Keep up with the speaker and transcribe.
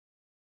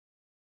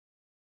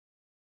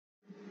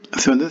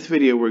So in this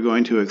video, we're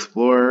going to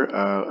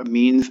explore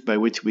means by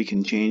which we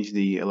can change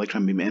the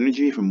electron beam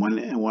energy from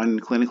one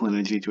clinical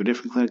energy to a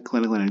different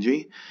clinical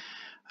energy.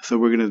 So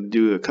we're going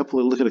to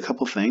look at a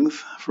couple things.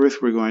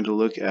 First, we're going to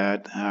look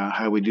at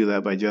how we do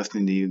that by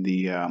adjusting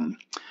the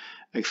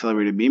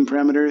accelerated beam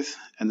parameters,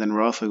 and then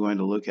we're also going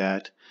to look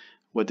at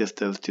what this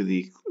does to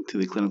the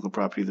clinical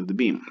properties of the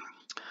beam.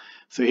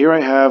 So here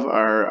I have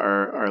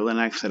our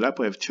linax set up.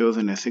 I've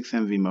chosen a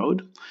 6MV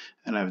mode,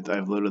 and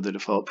I've loaded the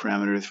default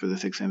parameters for the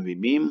 6MV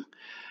beam.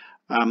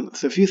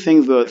 So a few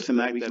things though at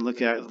SIMAC we can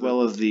look at, as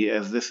well as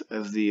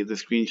the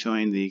screen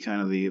showing the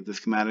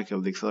schematic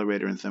of the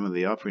accelerator and some of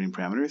the operating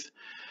parameters.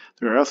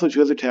 There are also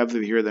two other tabs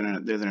over here.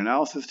 There's an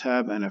analysis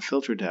tab and a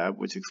filter tab,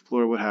 which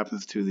explore what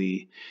happens to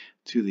the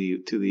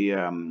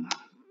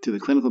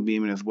clinical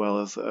beam, and as well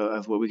as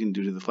what we can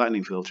do to the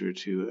flattening filter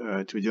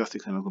to adjust the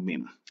clinical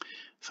beam.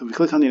 So if we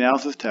click on the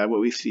analysis tab, what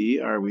we see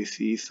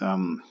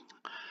some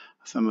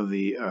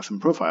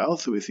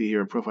profiles. So we see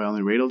here a profile in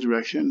the radial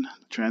direction,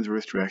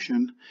 transverse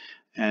direction,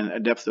 and a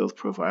depth dose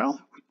profile.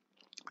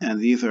 And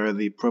these are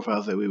the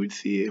profiles that we would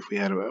see if we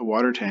had a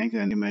water tank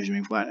and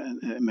measuring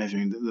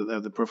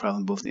the profiles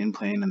in both the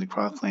in-plane and the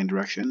cross-plane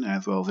direction,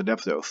 as well as the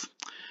depth dose.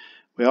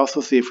 We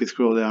also see, if we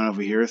scroll down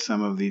over here,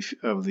 some of the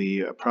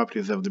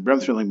properties of the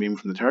Bremsstrahlung beam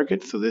from the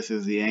target. So this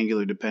is the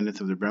angular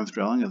dependence of the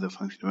Bremsstrahlung as a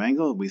function of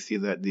angle. We see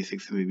that the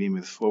 6MV beam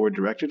is forward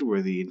directed,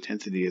 where the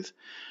intensity is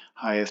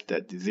highest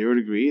at 0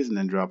 degrees and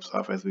then drops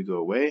off as we go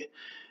away.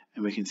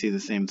 And we can see the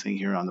same thing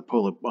here on the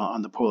polar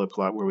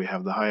plot, where we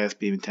have the highest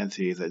beam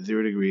intensity is at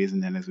 0 degrees,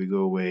 and then as we go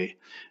away,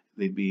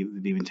 the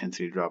beam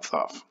intensity drops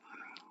off.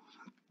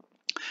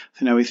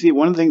 So now we see,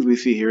 one of the things we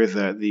see here is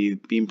that the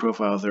beam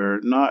profiles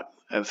are not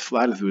as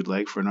flat as we would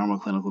like for a normal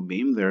clinical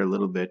beam. They're a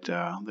little bit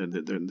they're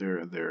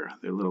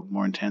a little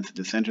more intense at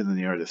the center than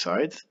they are at the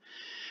sides.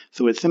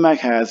 So what SIMAC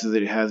has is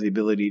that it has the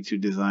ability to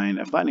design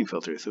a flattening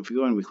filter. So if we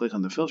go and we click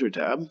on the filter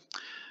tab,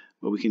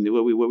 what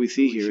we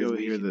see here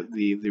is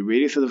the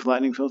radius of the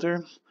flattening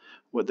filter,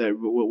 what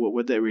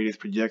that radius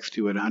projects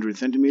to at 100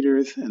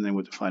 centimeters, and then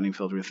what the flattening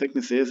filter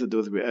thickness is at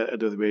those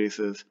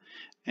radiuses,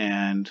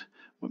 and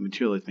what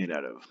material it's made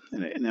out of.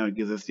 And now it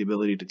gives us the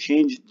ability to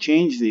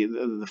change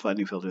the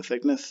flattening filter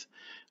thickness.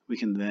 We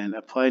can then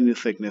apply a new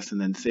thickness and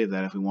then save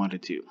that if we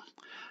wanted to.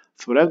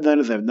 So what I've done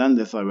is I've done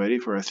this already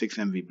for our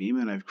 6MV beam,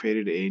 and I've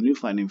created a new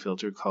flattening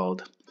filter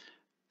called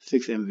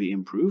 6MV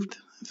improved.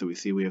 So we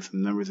see we have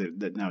some numbers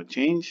that now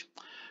change.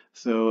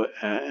 So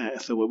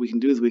what we can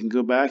do is we can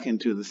go back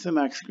into the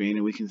SIMAC screen,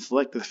 and we can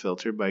select this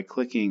filter by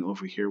clicking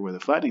over here where the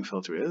flattening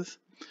filter is,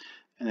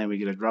 and then we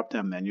get a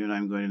drop-down menu, and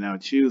I'm going to now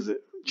change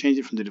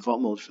it from the default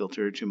mode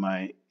filter to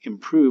my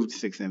improved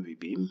 6MV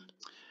beam.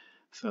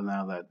 So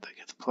now that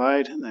gets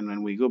applied, and then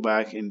when we go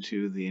back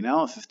into the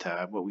analysis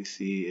tab, what we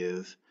see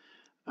is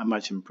a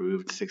much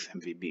improved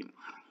 6MV beam.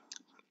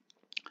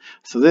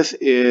 So this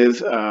is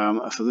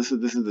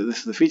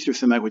the feature of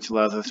SIMAC which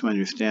allows us to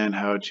understand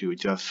how to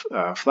adjust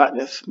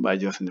flatness by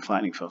adjusting the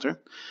flattening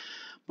filter.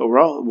 But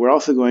we're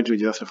also going to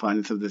adjust the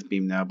flatness of this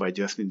beam now by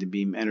adjusting the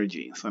beam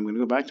energy. So I'm going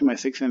to go back to my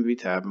 6MV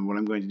tab, and what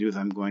I'm going to do is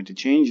I'm going to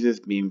change this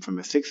beam from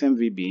a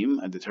 6MV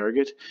beam at the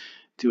target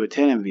to a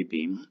 10MV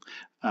beam.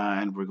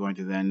 And we're going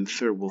to then,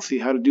 we'll see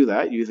how to do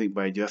that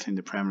by adjusting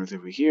the parameters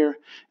over here,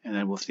 and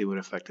then we'll see what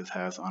effect this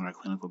has on our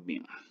clinical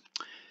beam.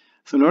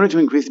 So in order to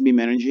increase the beam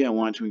energy, I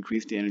want to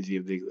increase the energy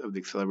of the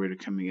accelerator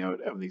coming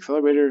out of the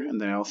accelerator, and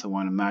then I also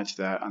want to match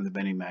that on the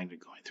bending magnet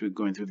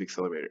going through the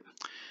accelerator.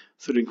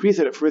 So to increase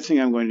it, the first thing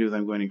I'm going to do is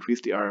I'm going to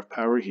increase the RF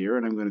power here,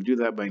 and I'm going to do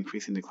that by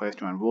increasing the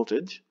electron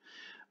voltage.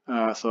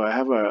 So I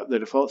have the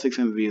default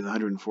 6MV is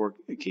 104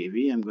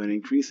 kV. I'm going to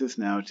increase this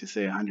now to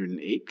say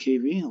 108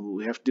 kV.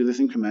 We have to do this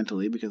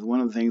incrementally, because one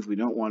of the things we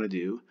don't want to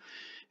do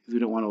is we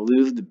don't want to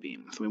lose the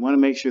beam. So we want to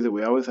make sure that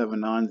we always have a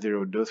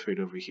non-zero dose rate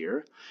over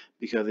here,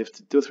 because if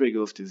the dose rate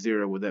goes to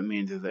 0, what that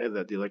means is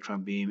that the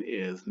electron beam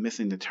is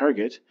missing the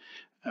target,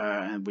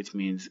 which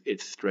means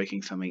it's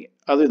striking something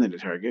other than the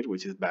target,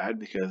 which is bad,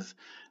 because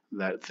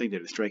that thing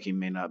that it's striking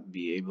may not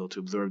be able to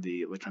absorb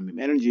the electron beam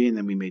energy, and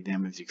then we may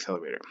damage the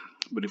accelerator.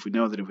 But if we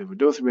know that if we have a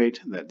dose rate,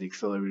 that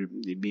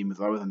the beam is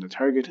always on the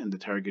target, and the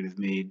target is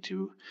made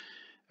to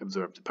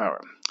absorb the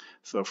power.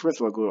 So first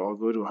of all, I'll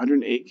go to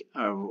 108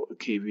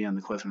 kV on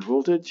the electron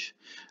voltage.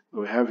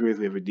 What we have here is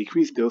we have a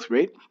decreased dose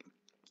rate,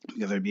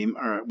 because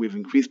we've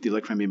increased the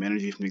electron beam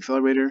energy from the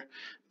accelerator,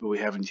 but we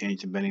haven't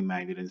changed the bending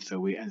magnet, and so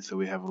we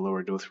have a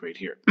lower dose rate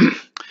here.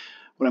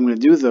 What I'm going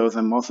to do though is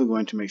I'm also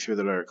going to make sure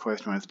that our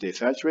electron stays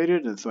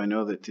saturated, and so I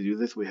know that to do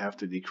this we have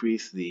to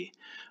decrease the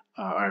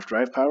RF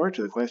drive power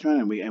to the electron,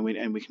 and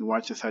we can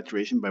watch the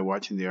saturation by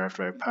watching the RF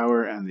drive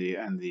power and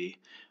the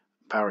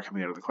power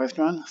coming out of the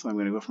electron. So I'm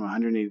going to go from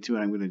 182,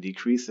 and I'm going to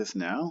decrease this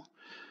now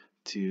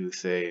to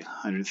say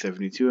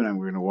 172, and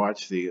we're going to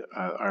watch the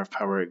RF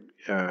power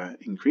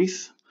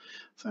increase.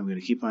 So I'm going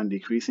to keep on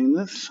decreasing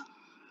this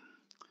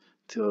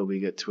till we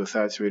get to a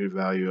saturated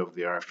value of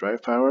the RF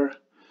drive power.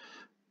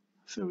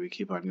 So we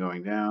keep on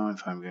going down,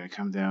 so I'm going to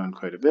come down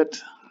quite a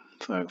bit.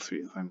 So my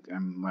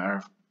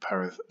RF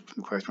power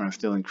from the electron is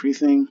still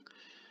increasing.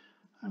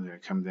 I'm going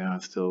to come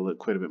down still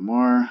quite a bit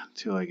more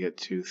until I get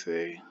to,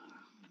 say,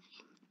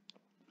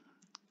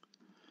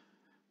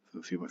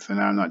 so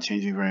now I'm not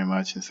changing very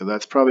much, and so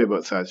that's probably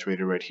about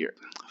saturated right here.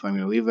 So I'm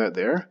going to leave that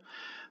there.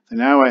 So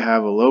now I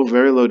have a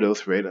very low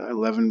dose rate,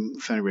 11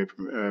 centigrade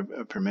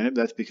per minute.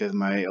 That's because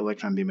my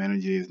electron beam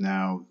energy is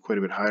now quite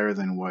a bit higher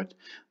than what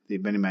the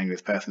bending magnet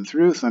is passing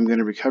through. So I'm going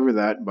to recover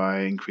that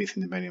by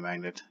increasing the bending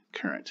magnet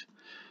current.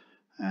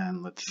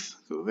 And let's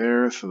go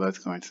there. So that's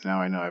going to,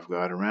 now I know I've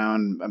got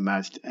around a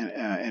matched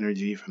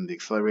energy from the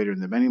accelerator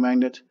and the bending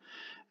magnet,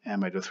 and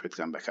my dose rate's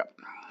gone back up.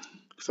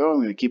 So I'm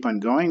going to keep on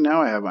going.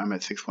 Now I'm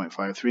at 6.53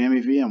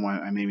 MeV.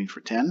 I'm aiming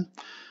for 10.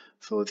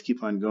 So let's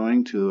keep on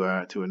going to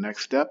a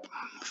next step.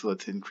 So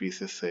let's increase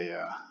this,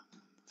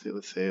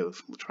 let's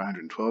try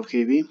 112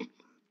 kV.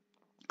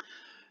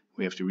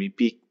 We have to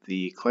repeak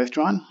the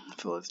klystron.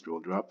 So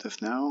we'll drop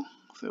this now.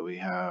 So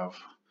we're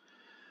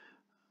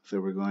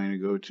going to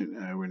go to,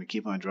 we're going to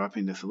keep on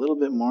dropping this a little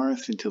bit more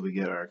until we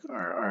get our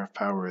RF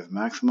power is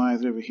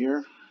maximized over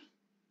here.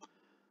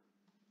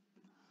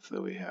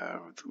 So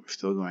we're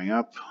still going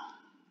up.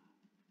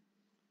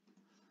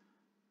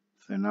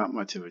 So not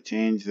much of a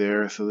change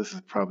there. So this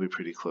is probably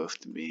pretty close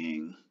to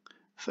being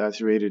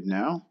saturated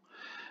now.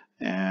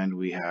 And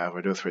we have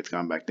our dose rate's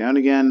gone back down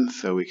again.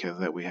 So because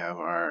that we have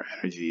our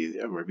energy,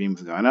 our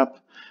beam's gone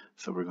up.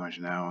 So we're going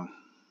to now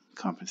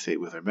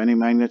compensate with our bending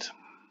magnet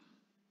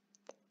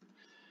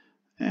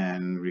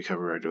and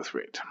recover our dose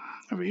rate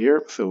over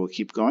here. So we'll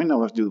keep going. Now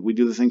we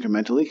do this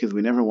incrementally because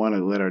we never want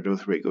to let our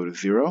dose rate go to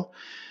 0.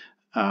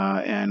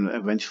 And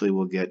eventually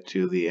we'll get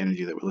to the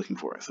energy that we're looking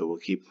for. So we'll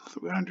keep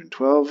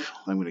 112.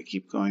 I'm going to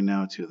keep going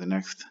now to the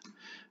next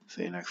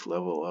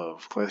level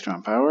of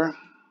klystron power.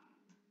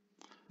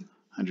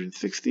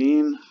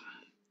 116.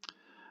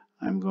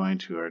 I'm going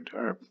to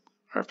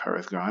our power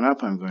has gone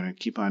up. I'm going to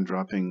keep on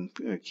dropping,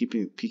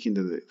 peaking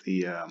to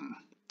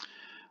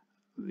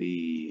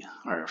the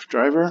RF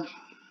driver.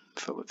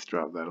 So let's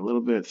drop that a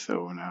little bit.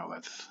 So now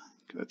that's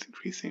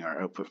increasing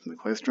our output from the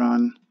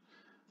klystron.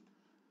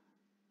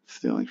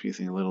 Still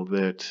increasing a little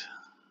bit,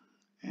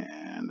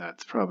 and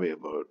that's probably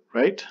about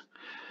right.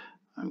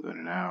 I'm going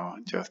to now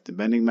adjust the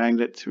bending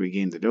magnet to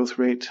regain the dose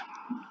rate.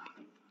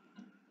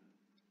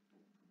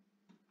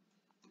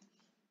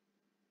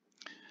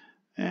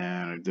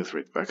 And our dose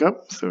rate's back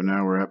up. So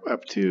now we're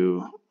up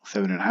to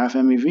 7.5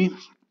 MeV.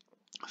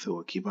 So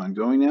we'll keep on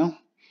going now.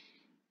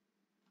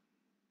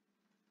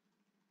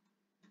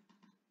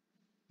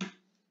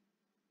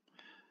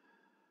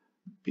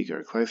 Peak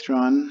our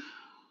klystron.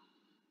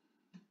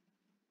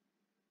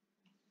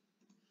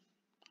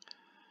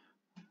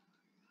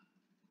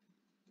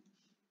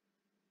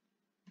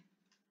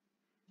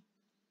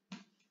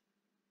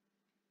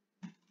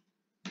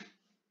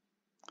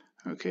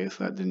 Okay,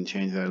 so that didn't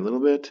change that a little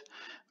bit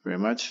very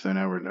much. So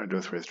now our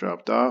dose rate's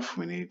dropped off.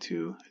 We need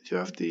to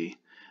adjust the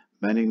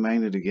bending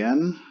magnet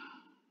again.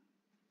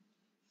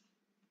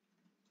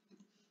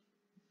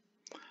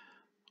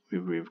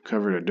 We've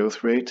recovered our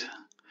dose rate,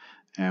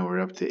 and we're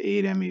up to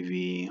 8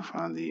 MeV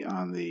on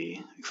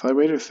the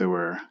accelerator, so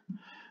we're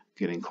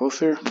getting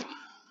closer.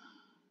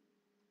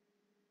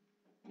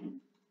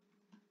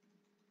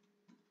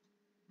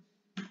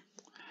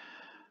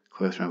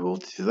 Klystron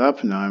voltage is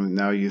up.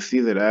 Now you see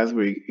that as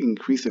we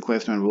increase the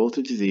klystron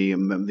voltage, the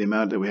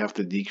amount that we have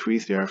to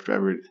decrease the RF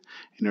driver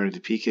in order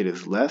to peak it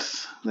is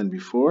less than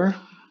before.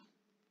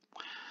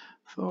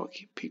 So I'll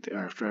peak the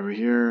RF driver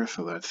here.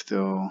 So that's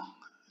still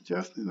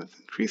adjusting. That's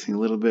increasing a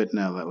little bit.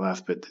 Now that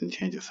last bit didn't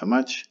change it so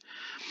much.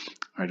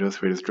 Our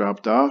dose rate has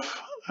dropped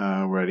off.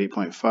 We're at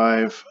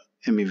 8.5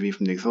 MeV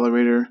from the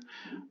accelerator.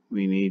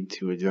 We need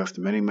to adjust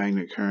the bending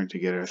magnet current to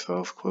get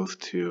ourselves close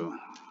to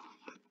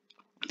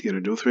get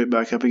our dose rate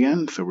back up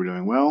again. So we're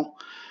doing well.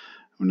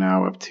 We're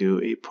now up to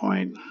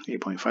 8.5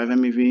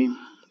 MeV.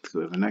 Let's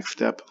go to the next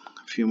step.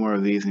 A few more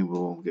of these and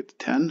we'll get to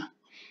 10.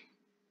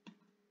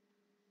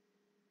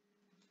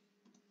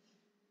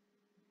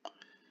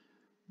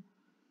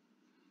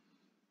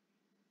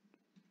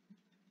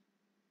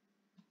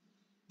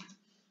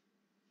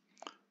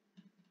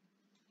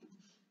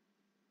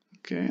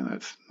 Okay,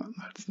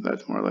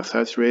 that's more or less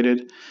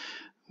saturated.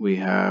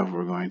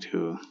 We're going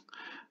to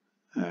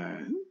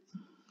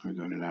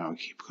now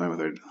keep going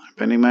with our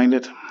bending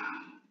magnet.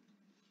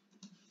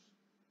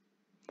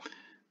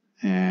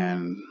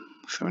 And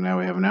so now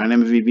we have a 9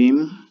 MeV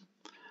beam.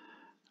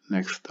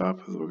 Next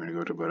stop is we're going to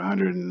go to about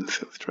 100,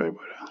 so let's try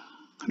about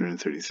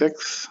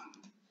 136.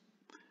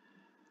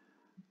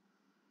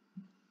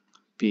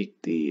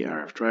 Peak the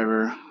RF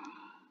driver.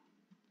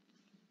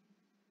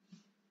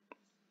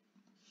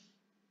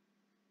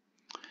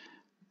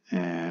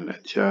 And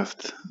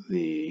adjust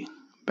the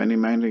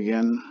bending magnet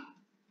again.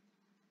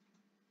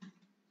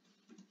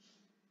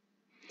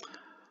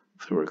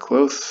 So we're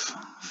close.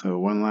 So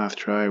one last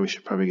try. We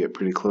should probably get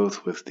pretty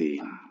close with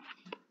the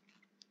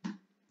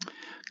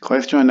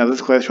klystron. Now this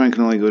klystron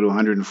can only go to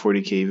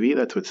 140 kV.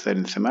 That's what's set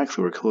in SIMAC.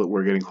 So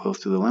we're getting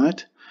close to the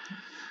limit.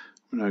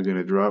 We're now going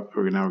to drop.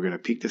 Now we're going to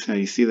peak this. Now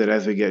you see that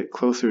as we get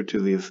closer to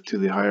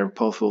the higher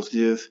pulse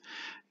voltages,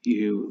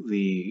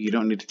 you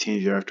don't need to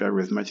change your RF driver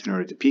as much in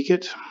order to peak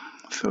it.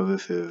 So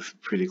this is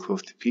pretty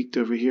close to peaked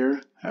over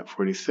here at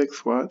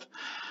 46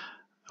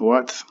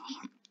 watts.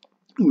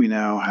 We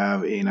now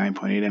have a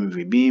 9.8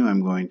 MeV beam.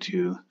 I'm going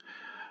to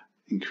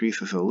increase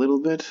this a little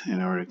bit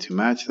in order to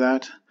match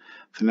that.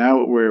 So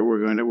now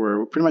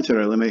we're pretty much at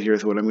our limit here.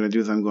 So what I'm going to do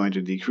is I'm going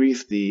to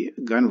decrease the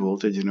gun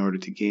voltage in order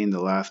to gain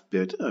the last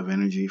bit of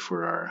energy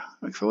for our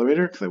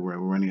accelerator, because we're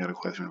running out of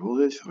cluster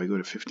voltage. So if I go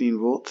to 15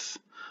 volts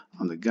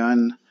on the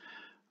gun,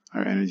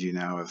 our energy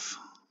now is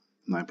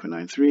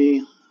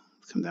 9.93.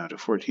 Let's come down to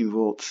 14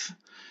 volts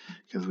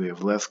because we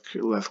have less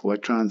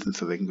electrons, and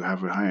so they can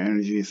have a higher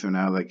energy. So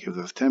now that gives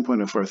us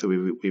 10.04. So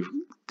we've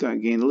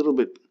gained a little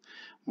bit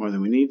more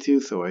than we need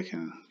to. So I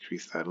can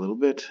increase that a little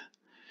bit.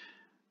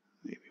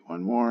 Maybe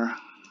one more.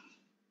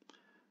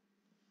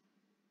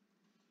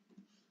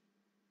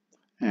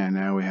 And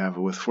now we have,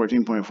 with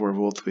 14.4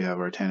 volts, we have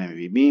our 10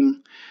 MeV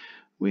beam.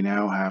 We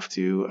now have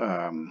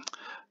to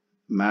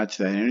match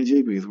that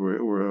energy because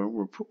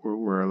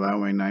we're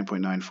allowing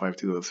 9.95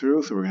 to go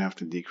through. So we're going to have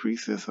to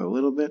decrease this a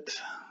little bit.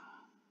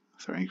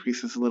 Sorry,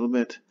 increase this a little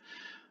bit.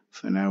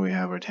 So now we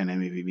have our 10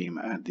 MeV beam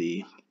at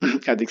the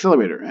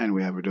accelerator, and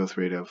we have a dose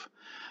rate of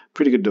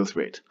pretty good dose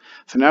rate.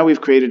 So now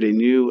we've created a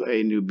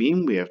new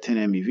beam. We have 10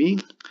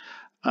 MeV.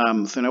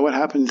 So now what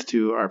happens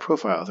to our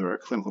profiles, or our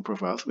clinical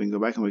profiles? We can go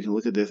back and we can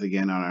look at this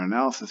again on our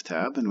analysis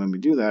tab. And when we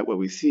do that, what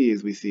we see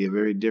is we see a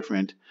very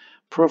different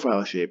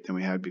profile shape than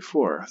we had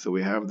before. So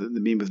we have the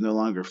beam is no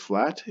longer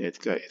flat. It's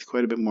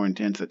quite a bit more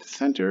intense at the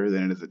center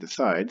than it is at the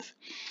sides.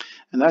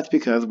 And that's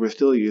because we're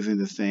still using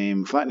the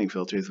same flattening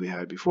filter as we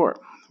had before.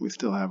 We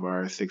still have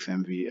our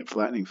 6MV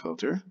flattening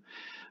filter.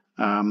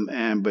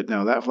 But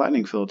now that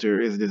flattening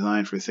filter is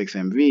designed for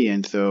 6MV,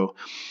 and so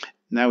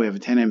now we have a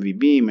 10 MV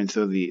beam, and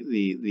so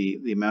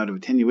the amount of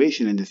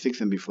attenuation in the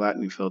 6MV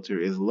flattening filter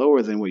is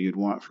lower than what you'd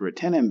want for a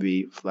 10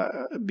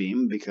 MV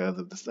beam because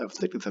of the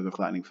thickness of the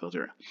flattening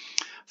filter.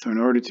 So in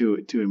order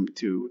to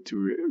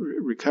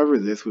recover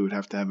this, we would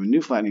have to have a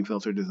new flattening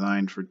filter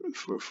designed for 10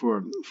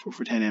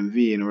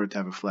 MV in order to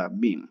have a flat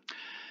beam.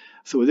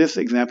 So what this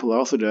example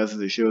also does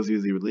is it shows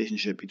you the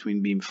relationship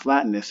between beam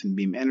flatness and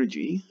beam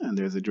energy, and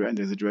there's a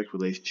direct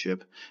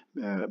relationship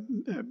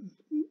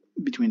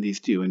between these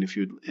two. And if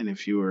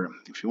you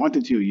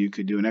wanted to, you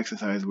could do an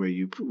exercise where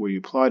you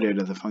plotted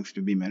as a function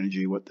of beam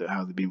energy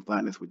how the beam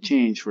flatness would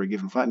change for a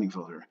given flattening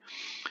filter.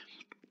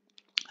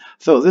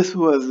 So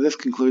this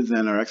concludes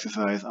then our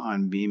exercise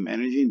on beam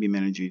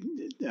energy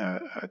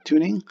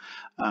tuning,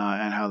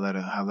 and how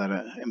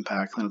that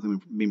impacts clinical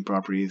beam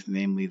properties,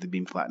 namely the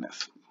beam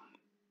flatness.